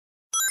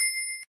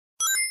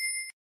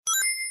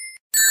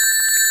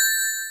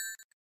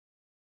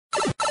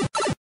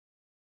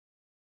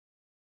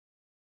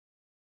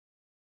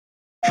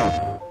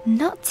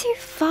Not too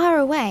far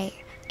away,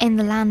 in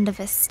the land of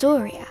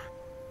Astoria,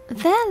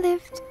 there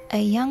lived a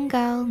young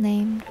girl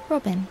named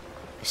Robin.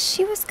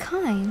 She was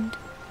kind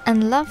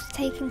and loved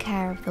taking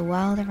care of the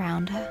world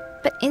around her,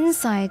 but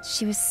inside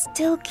she was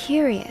still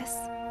curious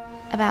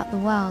about the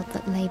world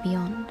that lay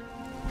beyond.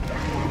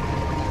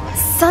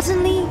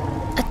 Suddenly,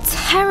 a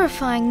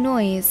terrifying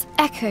noise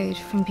echoed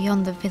from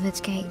beyond the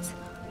village gate.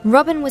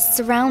 Robin was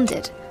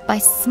surrounded by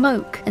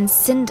smoke and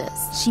cinders.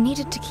 She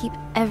needed to keep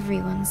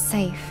everyone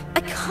safe.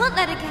 I can't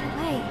let her get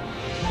away.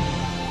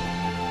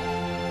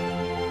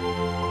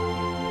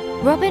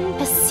 Robin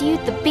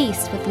pursued the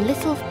beast with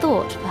little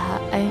thought for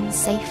her own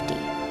safety.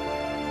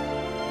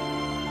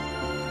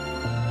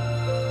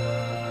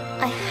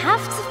 I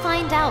have to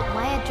find out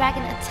why a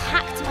dragon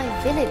attacked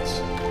my village.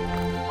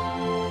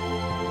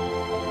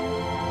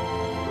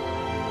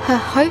 Her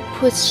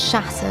hope was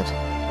shattered.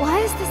 Why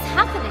is this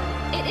happening?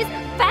 It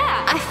isn't fair!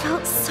 I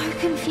felt so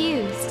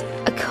confused.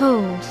 A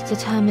cold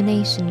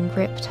determination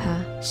gripped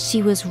her.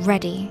 She was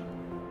ready.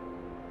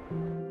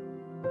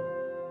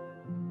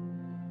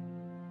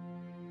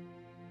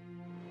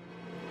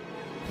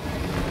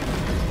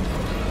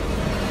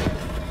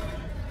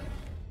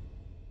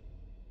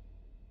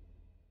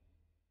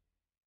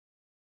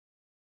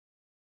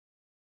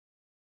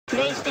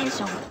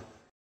 PlayStation